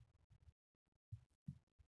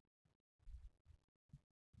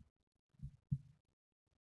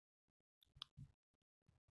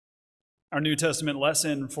Our New Testament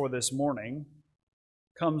lesson for this morning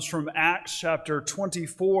comes from Acts chapter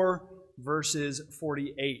 24, verses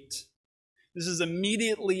 48. This is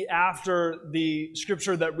immediately after the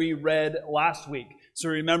scripture that we read last week. So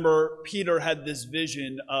remember, Peter had this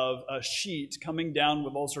vision of a sheet coming down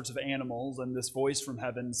with all sorts of animals and this voice from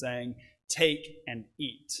heaven saying, "Take and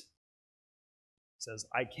eat." He says,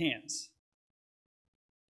 "I can't.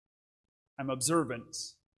 I'm observant.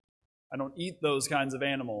 I don't eat those kinds of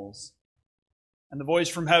animals." And the voice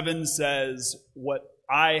from heaven says, "What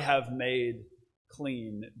I have made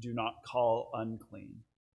clean, do not call unclean."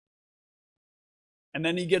 And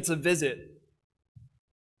then he gets a visit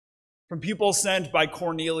from people sent by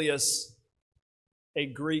Cornelius,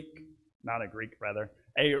 a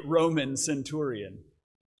Roman centurion.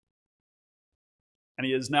 And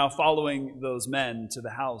he is now following those men to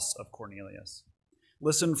the house of Cornelius.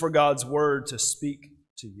 Listen for God's word to speak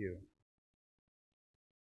to you.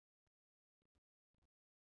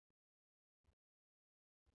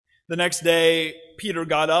 The next day, Peter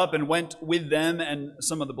got up and went with them, and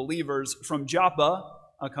some of the believers from Joppa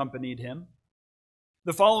accompanied him.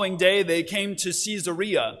 The following day, they came to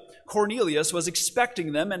Caesarea. Cornelius was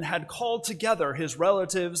expecting them and had called together his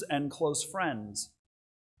relatives and close friends.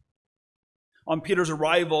 On Peter's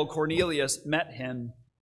arrival, Cornelius met him,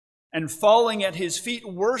 and falling at his feet,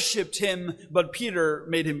 worshipped him, but Peter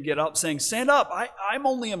made him get up, saying, "Stand up, I'm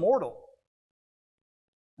only a mortal."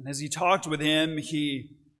 And as he talked with him,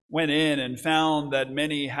 he went in and found that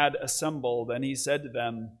many had assembled, and he said to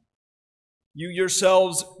them, "You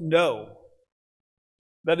yourselves know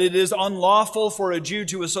that it is unlawful for a Jew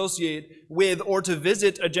to associate with or to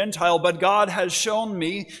visit a Gentile, but God has shown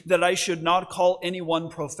me that I should not call anyone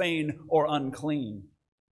profane or unclean.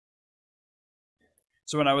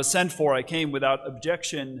 So when I was sent for, I came without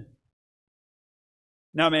objection.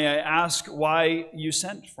 Now may I ask why you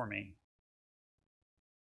sent for me?"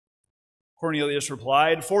 Cornelius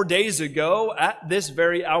replied, 4 days ago, at this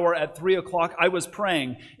very hour at 3:00, I was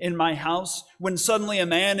praying in my house when suddenly a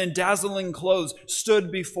man in dazzling clothes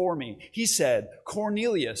stood before me. He said,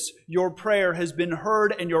 "Cornelius, your prayer has been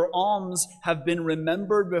heard and your alms have been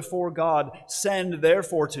remembered before God. Send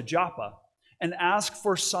therefore to Joppa and ask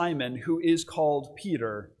for Simon, who is called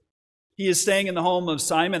Peter. He is staying in the home of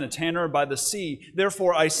Simon, a tanner by the sea.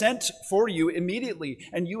 Therefore I sent for you immediately,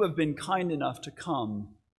 and you have been kind enough to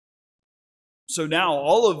come." So now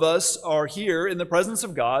all of us are here in the presence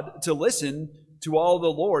of God to listen to all the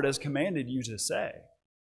Lord has commanded you to say.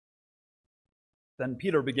 Then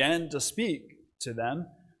Peter began to speak to them.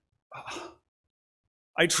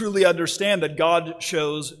 "I truly understand that God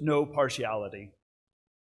shows no partiality,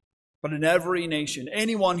 but in every nation,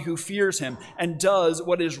 anyone who fears him and does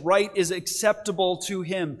what is right is acceptable to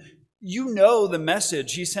him. You know the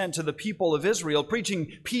message he sent to the people of Israel,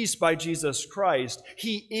 preaching peace by Jesus Christ.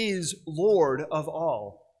 He is Lord of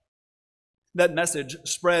all." That message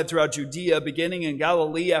spread throughout Judea, beginning in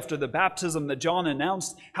Galilee after the baptism that John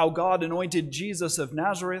announced, how God anointed Jesus of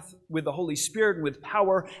Nazareth with the Holy Spirit and with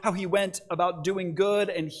power, how he went about doing good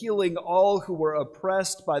and healing all who were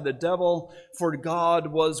oppressed by the devil, for God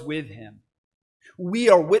was with him. We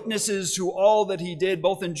are witnesses to all that he did,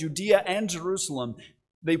 both in Judea and Jerusalem.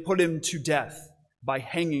 They put him to death by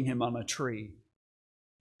hanging him on a tree.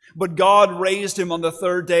 But God raised him on the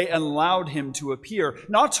third day and allowed him to appear,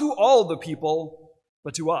 not to all the people,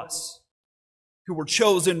 but to us, who were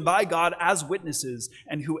chosen by God as witnesses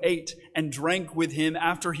and who ate and drank with him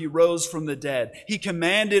after he rose from the dead. He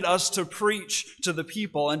commanded us to preach to the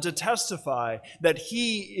people and to testify that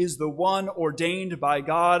he is the one ordained by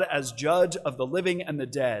God as judge of the living and the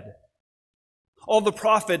dead. All the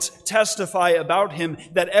prophets testify about him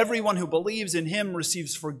that everyone who believes in him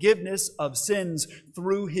receives forgiveness of sins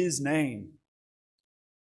through his name."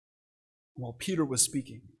 While Peter was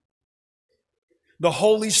speaking, the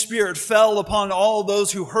Holy Spirit fell upon all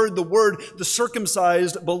those who heard the word. The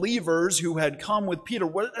circumcised believers who had come with Peter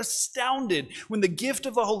were astounded when the gift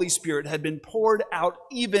of the Holy Spirit had been poured out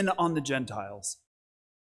even on the Gentiles.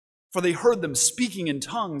 For they heard them speaking in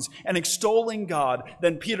tongues and extolling God.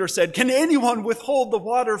 Then Peter said, "Can anyone withhold the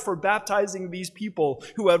water for baptizing these people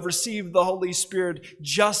who have received the Holy Spirit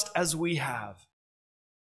just as we have?"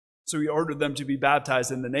 So he ordered them to be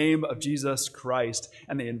baptized in the name of Jesus Christ,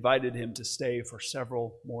 and they invited him to stay for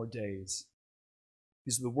several more days.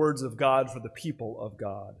 These are the words of God for the people of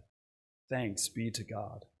God. Thanks be to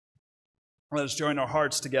God. Let us join our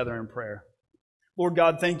hearts together in prayer. Lord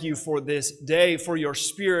God, thank you for this day, for your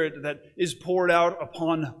Spirit that is poured out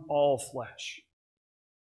upon all flesh,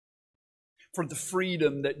 for the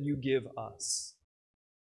freedom that you give us.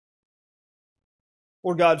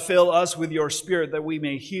 Lord God, fill us with your Spirit that we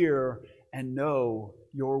may hear and know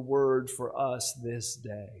your word for us this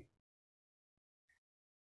day.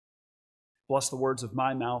 Bless the words of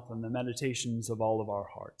my mouth and the meditations of all of our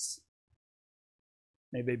hearts.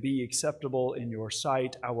 May they be acceptable in your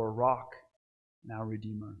sight, our rock and our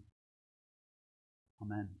Redeemer.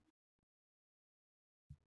 Amen.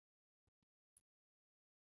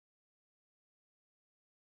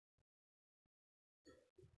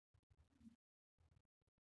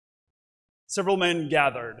 Several men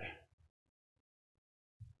gathered.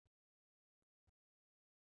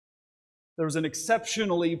 There was an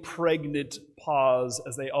exceptionally pregnant pause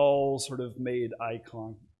as they all sort of made eye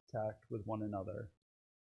contact with one another.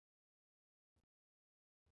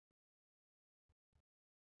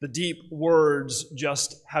 The deep words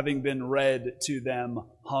just having been read to them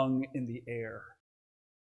hung in the air.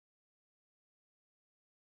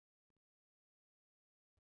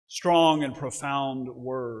 Strong and profound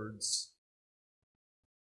words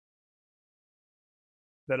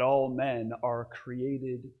that all men are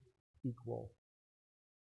created equal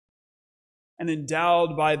and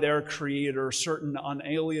endowed by their Creator certain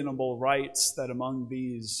unalienable rights, that among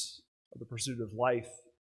these are the pursuit of life,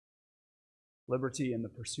 liberty, and the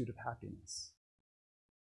pursuit of happiness.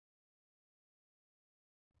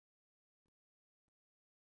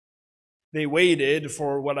 They waited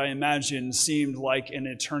for what I imagine seemed like an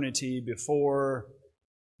eternity before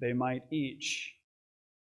they might each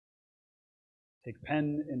take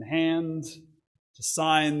pen in hand to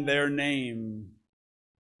sign their name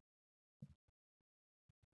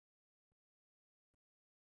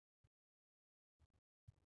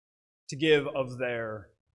to give of their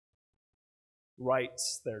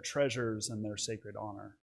rights, their treasures, and their sacred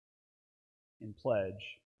honor in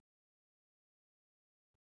pledge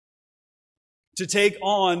to take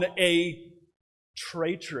on a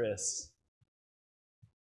traitorous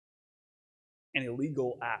and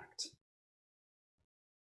illegal act,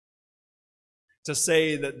 to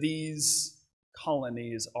say that these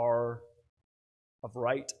colonies are of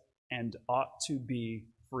right and ought to be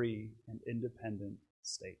free and independent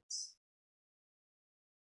states.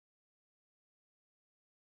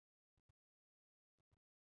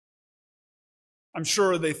 I'm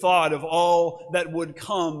sure they thought of all that would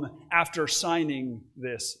come after signing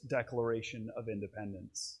this Declaration of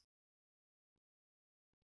Independence.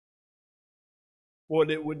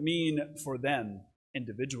 What it would mean for them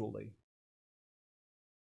individually.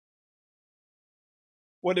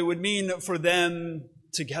 What it would mean for them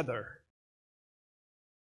together.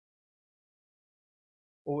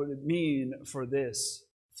 What would it mean for this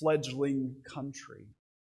fledgling country?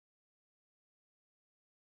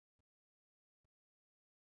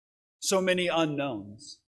 So many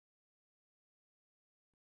unknowns.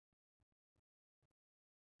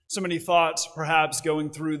 So many thoughts perhaps going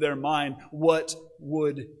through their mind. What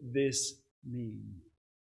would this mean?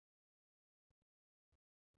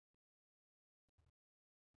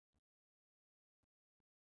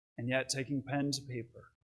 And yet taking pen to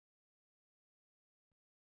paper,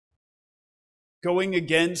 going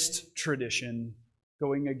against tradition,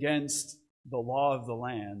 going against the law of the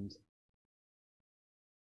land,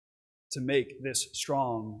 to make this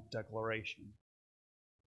strong declaration.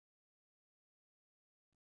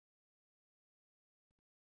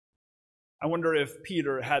 I wonder if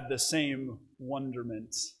Peter had the same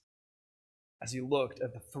wonderment as he looked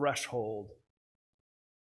at the threshold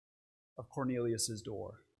of Cornelius'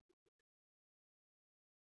 door.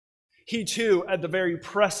 He too, at the very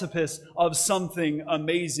precipice of something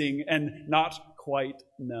amazing and not quite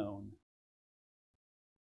known.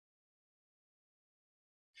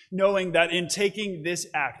 Knowing that in taking this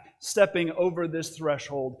act, stepping over this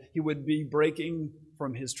threshold, he would be breaking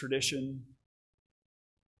from his tradition.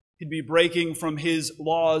 He'd be breaking from his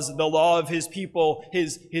laws, the law of his people,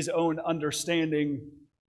 his own understanding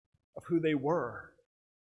of who they were.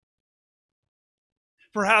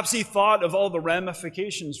 Perhaps he thought of all the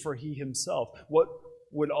ramifications for he himself. What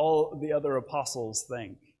would all the other apostles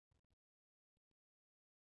think?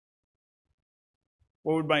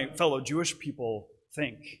 What would my fellow Jewish people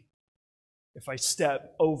think if I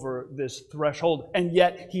step over this threshold? And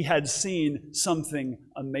yet he had seen something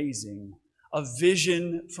amazing, a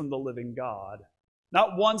vision from the living God.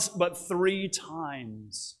 Not once, but 3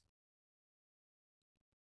 times.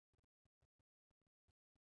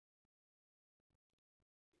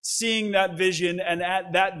 Seeing that vision, and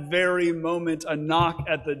at that very moment, a knock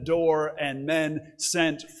at the door, and men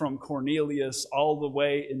sent from Cornelius all the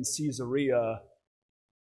way in Caesarea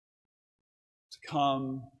to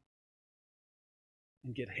come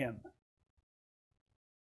and get him.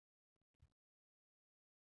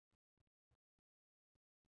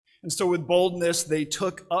 And so with boldness, they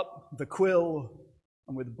took up the quill,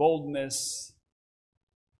 and with boldness,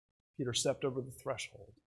 Peter stepped over the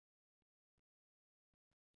threshold.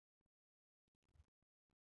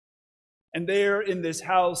 And there in this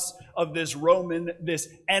house of this Roman, this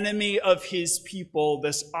enemy of his people,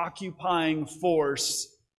 this occupying force,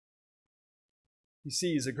 he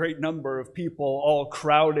sees a great number of people all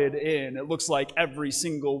crowded in. It looks like every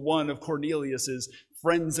single one of Cornelius's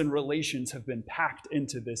friends and relations have been packed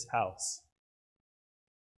into this house.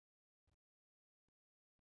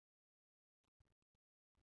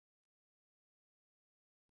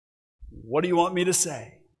 What do you want me to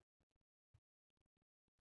say?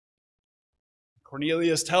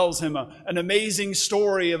 Cornelius tells him an amazing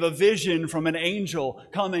story of a vision from an angel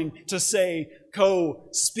coming to say, "Go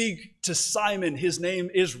speak to Simon. His name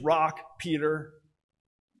is Rock, Peter.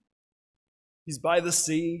 He's by the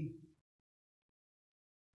sea,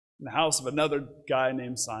 in the house of another guy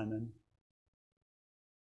named Simon.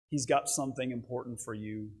 He's got something important for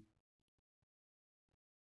you."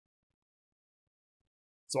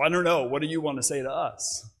 So I don't know. What do you want to say to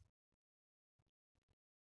us?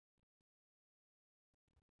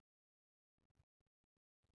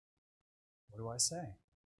 What do I say?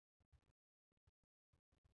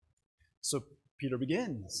 So Peter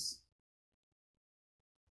begins.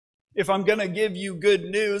 If I'm going to give you good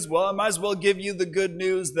news, well, I might as well give you the good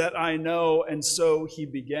news that I know. And so he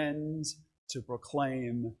begins to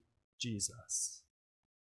proclaim Jesus,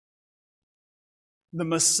 the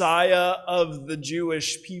Messiah of the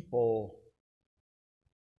Jewish people,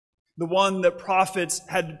 the one that prophets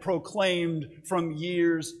had proclaimed from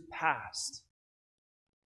years past.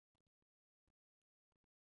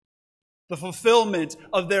 The fulfillment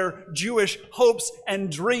of their Jewish hopes and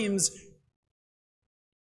dreams.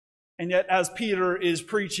 And yet, as Peter is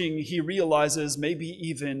preaching, he realizes maybe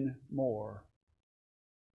even more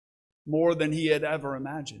than he had ever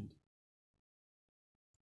imagined.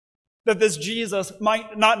 That this Jesus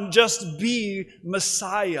might not just be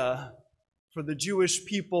Messiah for the Jewish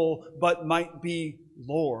people, but might be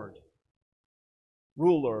Lord,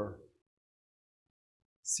 ruler,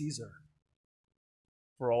 Caesar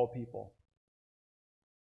for all people.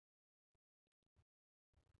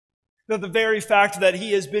 That the very fact that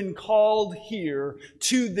he has been called here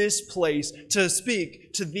to this place to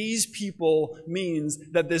speak to these people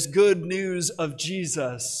means that this good news of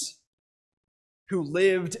Jesus, who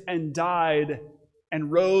lived and died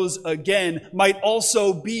and rose again, might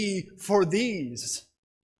also be for these.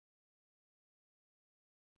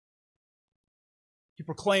 He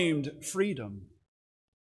proclaimed freedom.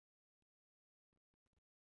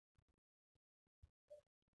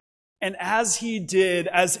 And as he did,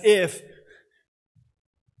 as if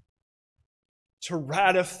to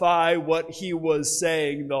ratify what he was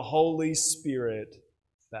saying, the Holy Spirit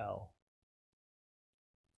fell.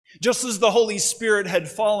 Just as the Holy Spirit had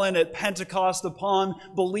fallen at Pentecost upon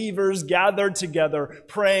believers gathered together,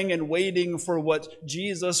 praying and waiting for what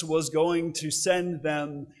Jesus was going to send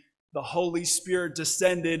them, the Holy Spirit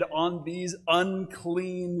descended on these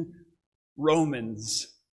unclean Romans.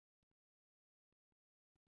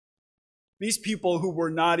 These people who were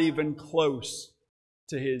not even close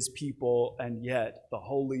to his people, and yet the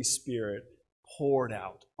Holy Spirit poured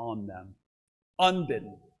out on them,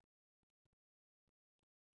 unbidden.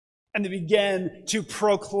 And they began to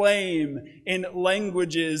proclaim in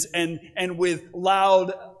languages and with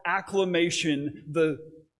loud acclamation the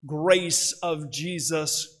grace of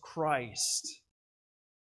Jesus Christ.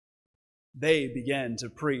 They began to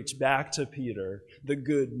preach back to Peter the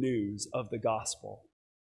good news of the gospel.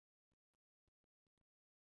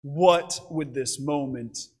 What would this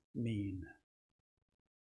moment mean?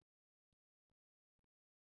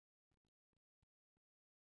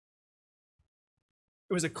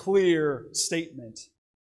 It was a clear statement,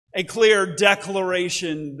 a clear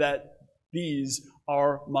declaration that these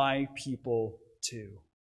are my people too.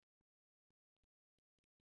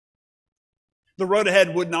 The road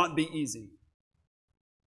ahead would not be easy.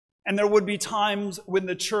 And there would be times when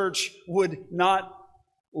the church would not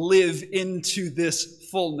live into this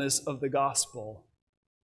fullness of the gospel.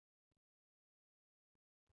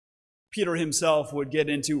 Peter himself would get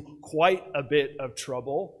into quite a bit of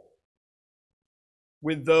trouble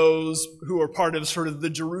with those who are part of sort of the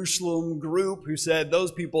Jerusalem group who said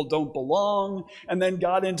those people don't belong, and then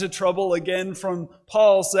got into trouble again from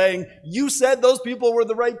Paul saying, "You said those people were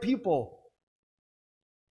the right people."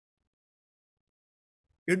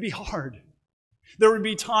 It would be hard. There would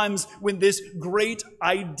be times when this great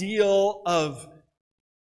ideal of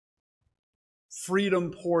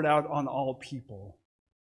freedom poured out on all people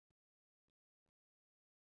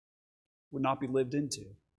would not be lived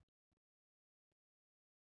into.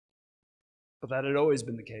 But that had always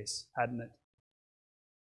been the case, hadn't it?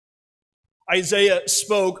 Isaiah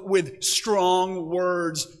spoke with strong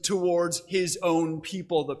words towards his own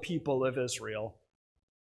people, the people of Israel.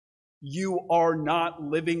 You are not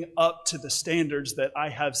living up to the standards that I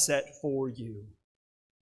have set for you.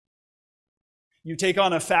 You take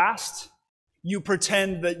on a fast, you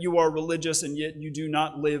pretend that you are religious, and yet you do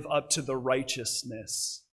not live up to the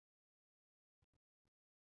righteousness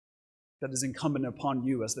that is incumbent upon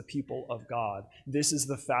you as the people of God. This is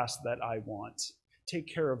the fast that I want. Take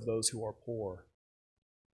care of those who are poor.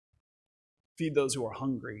 Feed those who are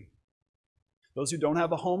hungry. Those who don't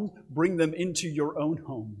have a home, bring them into your own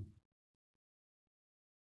home.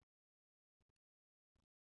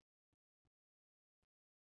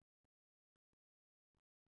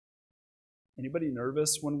 Anybody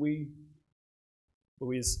nervous when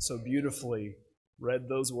Louise so beautifully read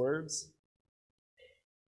those words?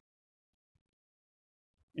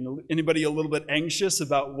 Anybody a little bit anxious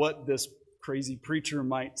about what this crazy preacher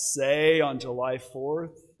might say on July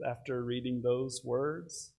 4th after reading those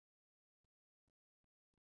words?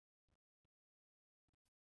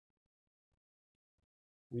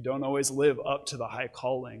 We don't always live up to the high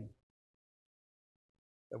calling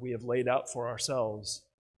that we have laid out for ourselves.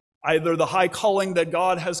 Either the high calling that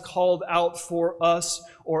God has called out for us,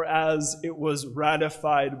 or as it was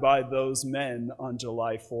ratified by those men on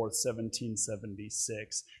July 4th,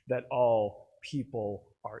 1776, that all people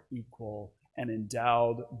are equal and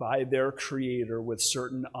endowed by their Creator with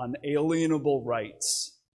certain unalienable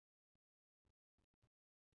rights.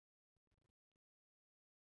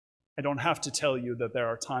 I don't have to tell you that there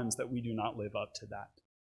are times that we do not live up to that.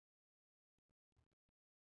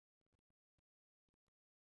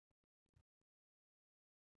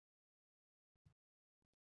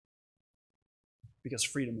 Because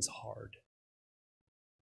freedom is hard.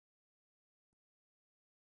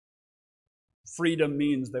 Freedom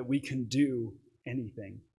means that we can do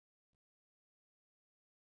anything.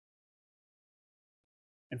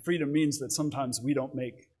 And freedom means that sometimes we don't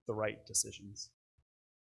make the right decisions.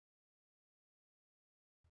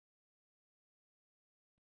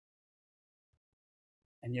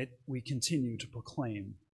 And yet we continue to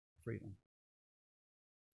proclaim freedom.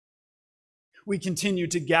 We continue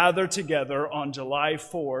to gather together on July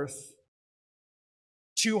 4th,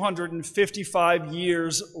 255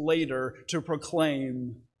 years later, to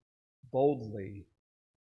proclaim boldly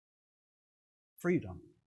freedom.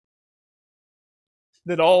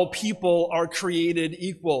 That all people are created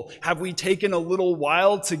equal. Have we taken a little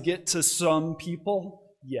while to get to some people?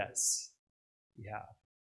 Yes, we have.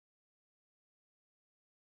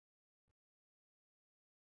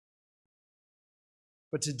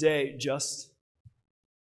 But today, just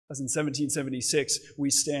as in 1776, we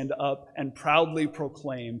stand up and proudly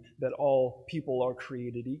proclaim that all people are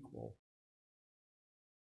created equal.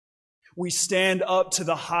 We stand up to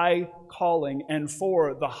the high calling and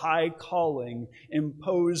for the high calling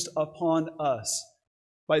imposed upon us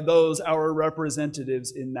by those our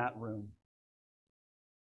representatives in that room.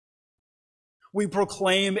 We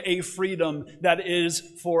proclaim a freedom that is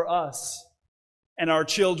for us and our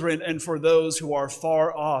children, and for those who are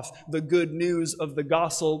far off, the good news of the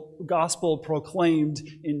gospel proclaimed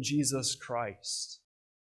in Jesus Christ.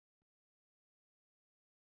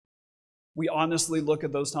 We honestly look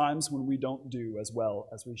at those times when we don't do as well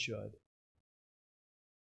as we should.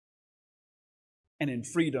 And in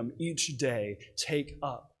freedom, each day, take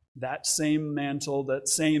up that same mantle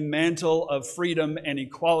of freedom and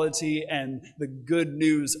equality and the good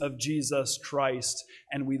news of Jesus Christ,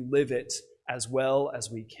 and we live it as well as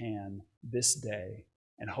we can this day,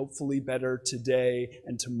 and hopefully better today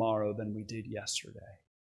and tomorrow than we did yesterday.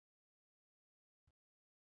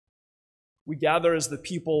 We gather as the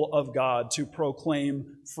people of God to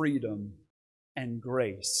proclaim freedom and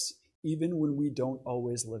grace, even when we don't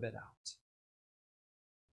always live it out.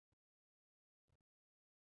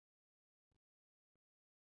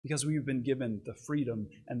 Because we've been given the freedom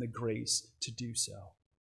and the grace to do so.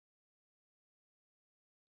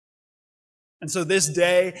 And so this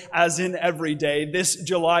day, as in every day, this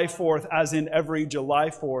July 4th, as in every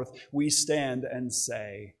July 4th, we stand and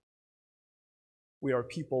say, we are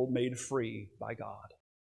people made free by God.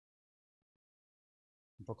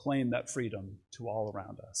 And proclaim that freedom to all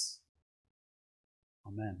around us.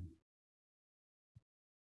 Amen.